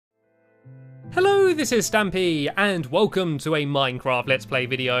Hello, this is Stampy, and welcome to a Minecraft Let's Play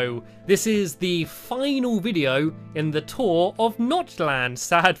video. This is the final video in the tour of Notchland.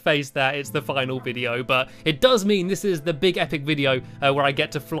 Sad face that it's the final video, but it does mean this is the big epic video where I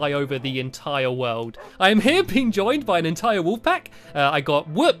get to fly over the entire world. I am here being joined by an entire wolf pack. I got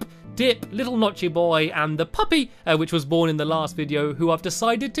Whoop, Dip, Little Notchy Boy, and the puppy, which was born in the last video, who I've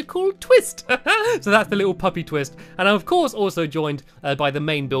decided to call Twist. So that's the little puppy Twist. And I'm of course also joined by the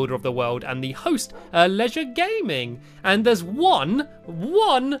main builder of the world and the host, Leisure Gaming. And there's one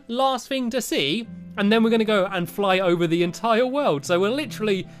last thing to see, and then we're going to go and fly over the entire world. So we're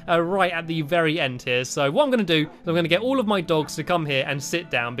literally right at the very end here. So what I'm going to do is I'm going to get all of my dogs to come here and sit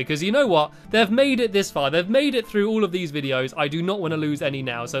down, because you know what? They've made it this far. They've made it through all of these videos. I do not want to lose any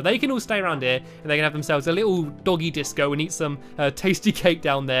now. So they can all stay around here and they can have themselves a little doggy disco and eat some tasty cake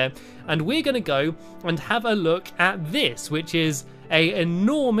down there. And we're going to go and have a look at this, which is a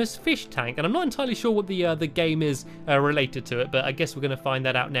enormous fish tank, and I'm not entirely sure what the game is related to it, but I guess we're going to find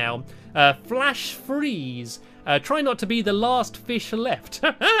that out now. Flash freeze. Try not to be the last fish left,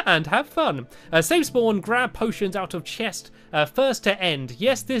 and have fun. Save spawn, grab potions out of chest, first to end.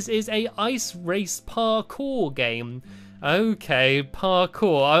 Yes, this is a ice race parkour game. Okay,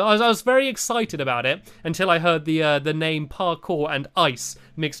 parkour. I was very excited about it until I heard the name parkour and ice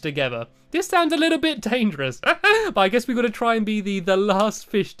mixed together. This sounds a little bit dangerous, but I guess we've got to try and be the last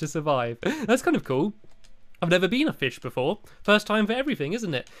fish to survive. That's kind of cool. I've never been a fish before. First time for everything,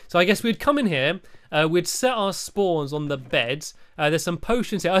 isn't it? So I guess we'd come in here, we'd set our spawns on the beds. There's some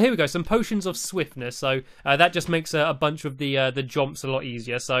potions here. Oh, here we go. Some potions of swiftness. So that just makes a bunch of the jumps a lot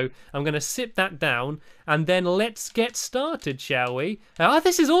easier. So I'm going to sip that down, and then let's get started, shall we? Oh,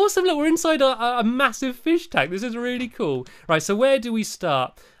 this is awesome. Look, we're inside a massive fish tank. This is really cool. Right, so where do we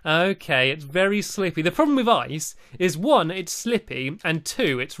start? Okay, it's very slippy. The problem with ice is, one, it's slippy, and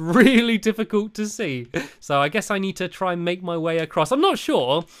two, it's really difficult to see. So I guess I need to try and make my way across. I'm not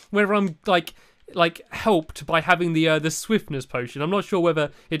sure whether I'm like helped by having the swiftness potion. I'm not sure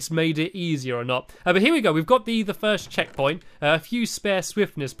whether it's made it easier or not. But here we go. We've got the first checkpoint, a few spare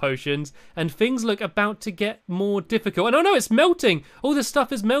swiftness potions, and things look about to get more difficult. And oh no, it's melting. All this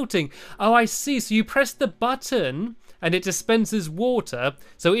stuff is melting. Oh, I see. So you press the button and it dispenses water.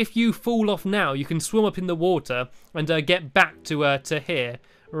 So if you fall off now, you can swim up in the water and get back to here.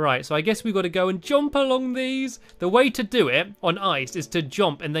 Right, so I guess we've got to go and jump along these. The way to do it on ice is to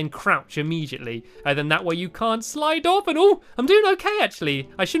jump and then crouch immediately. And then that way you can't slide off. And oh, I'm doing okay, actually.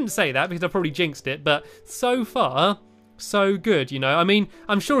 I shouldn't say that because I probably jinxed it. But so far, so good, you know. I mean,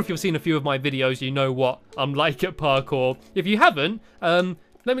 I'm sure if you've seen a few of my videos, you know what I'm like at parkour. If you haven't,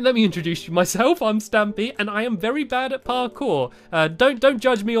 let me introduce you myself. I'm Stampy, and I am very bad at parkour. Don't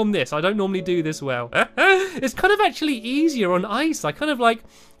judge me on this. I don't normally do this well. It's kind of actually easier on ice. I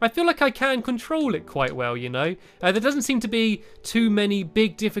feel like I can control it quite well, you know. There doesn't seem to be too many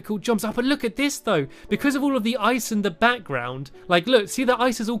big difficult jumps. Oh, but look at this though. Because of all of the ice in the background, like look, see the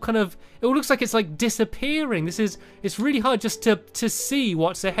ice is all kind of, it all looks like it's like disappearing. It's really hard just to see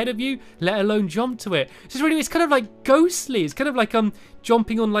what's ahead of you, let alone jump to it. It's kind of like ghostly. It's kind of like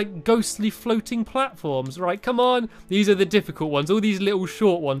jumping on like ghostly floating platforms. Right, come on. These are the difficult ones, all these little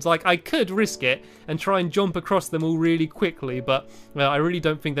short ones. Like I could risk it and try and jump across them all really quickly, but I really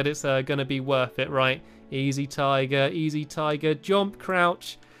don't think that it's gonna be worth it. Right, easy tiger, jump,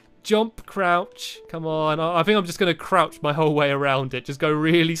 crouch, come on. I think I'm just gonna crouch my whole way around it, just go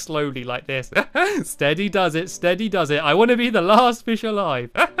really slowly like this. Steady does it. I want to be the last fish alive.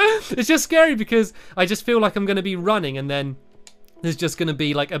 It's just scary because I just feel like I'm gonna be running and then there's just going to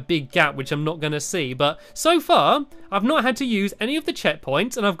be like a big gap which I'm not going to see. But so far, I've not had to use any of the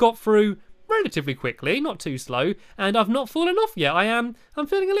checkpoints and I've got through relatively quickly, not too slow, and I've not fallen off yet. I'm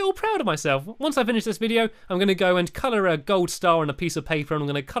feeling a little proud of myself. Once I finish this video, I'm going to go and colour a gold star on a piece of paper, and I'm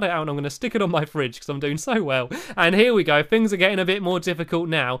going to cut it out and I'm going to stick it on my fridge because I'm doing so well. And here we go. Things are getting a bit more difficult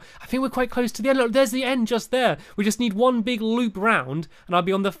now. I think we're quite close to the end. Look, there's the end just there. We just need one big loop round and I'll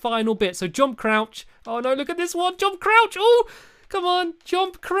be on the final bit. So jump, crouch. Oh no, look at this one. Jump, crouch. Oh! Come on,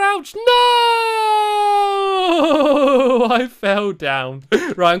 jump, crouch. No! I fell down.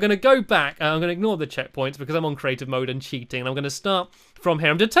 Right, I'm going to go back. I'm going to ignore the checkpoints because I'm on creative mode and cheating. And I'm going to start from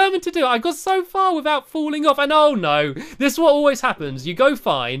here. I'm determined to do it. I got so far without falling off. And oh no, this is what always happens. You go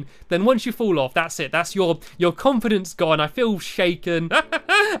fine, then once you fall off, that's it. That's your confidence gone. I feel shaken.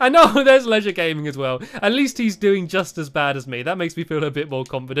 And oh, there's Leisure Gaming as well. At least he's doing just as bad as me. That makes me feel a bit more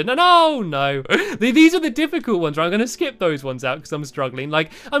confident. And oh no, these are the difficult ones. Right? I'm going to skip those ones out because I'm struggling.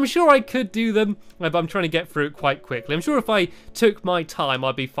 Like, I'm sure I could do them, but I'm trying to get through it quite quickly. I'm sure if I took my time,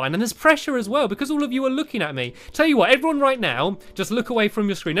 I'd be fine. And there's pressure as well because all of you are looking at me. Tell you what, everyone right now, just look away from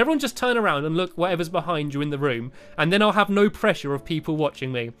your screen. Everyone just turn around and look whatever's behind you in the room, and then I'll have no pressure of people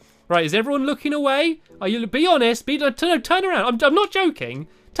watching me. Right, is everyone looking away? Are you? Be honest. Turn around. I'm not joking.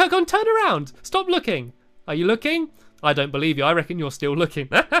 Turn around. Stop looking. Are you looking? I don't believe you. I reckon you're still looking.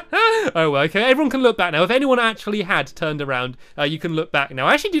 Oh, well, okay. Everyone can look back now. If anyone actually had turned around, you can look back now.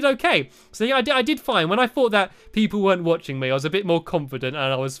 I actually did okay. So yeah, I did fine. When I thought that people weren't watching me, I was a bit more confident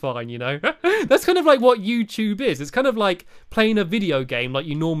and I was fine, you know. That's kind of like what YouTube is. It's kind of like playing a video game like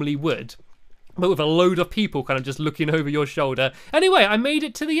you normally would, but with a load of people kind of just looking over your shoulder. Anyway, I made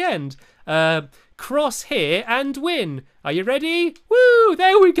it to the end. Cross here and win. Are you ready? Woo!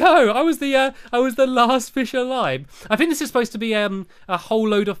 There we go. I was the last fish alive. I think this is supposed to be a whole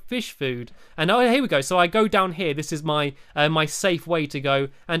load of fish food. And oh, here we go. So I go down here. This is my my safe way to go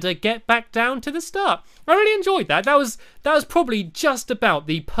and get back down to the start. I really enjoyed that. That was probably just about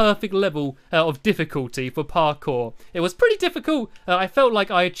the perfect level of difficulty for parkour. It was pretty difficult. I felt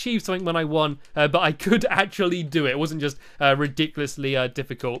like I achieved something when I won, but I could actually do it. It wasn't just ridiculously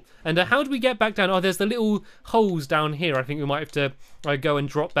difficult. And how do we get back down? Oh, there's the little holes down here. I think we might have to go and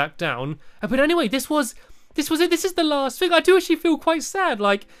drop back down. But anyway, this was it. This is the last thing. I do actually feel quite sad.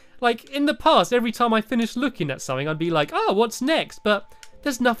 Like in the past, every time I finished looking at something, I'd be like, oh, what's next? But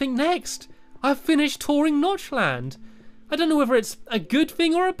there's nothing next. I've finished touring Notchland. I don't know whether it's a good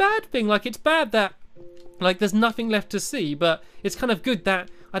thing or a bad thing. Like, it's bad that, like, there's nothing left to see, but it's kind of good that,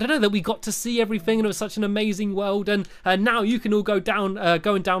 I don't know, that we got to see everything and it was such an amazing world, and now you can all go and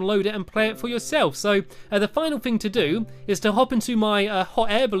download it and play it for yourself. So the final thing to do is to hop into my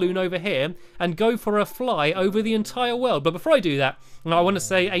hot air balloon over here and go for a fly over the entire world. But before I do that, I want to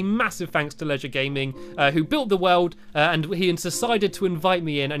say a massive thanks to Leisure Gaming, who built the world, and he decided to invite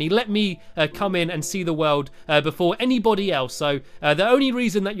me in, and he let me come in and see the world before anybody else. So the only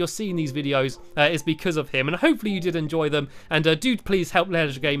reason that you're seeing these videos is because of him, and hopefully you did enjoy them. And do please help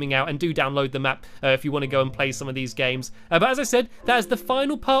Leisure Gaming out and do download the map if you want to go and play some of these games. But as I said, that is the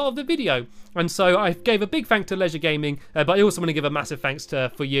final part of the video. And so I gave a big thank to Leisure Gaming, but I also want to give a massive thanks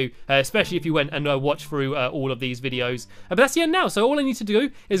for you, especially if you went and watched through all of these videos. But that's the end now, so all I need to do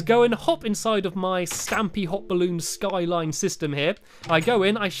is go and hop inside of my Stampy Hot Balloon Skyline system here. I go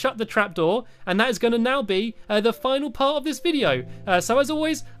in, I shut the trapdoor, and that is going to now be the final part of this video. So as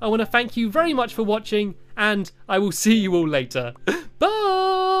always, I want to thank you very much for watching, and I will see you all later. Bye!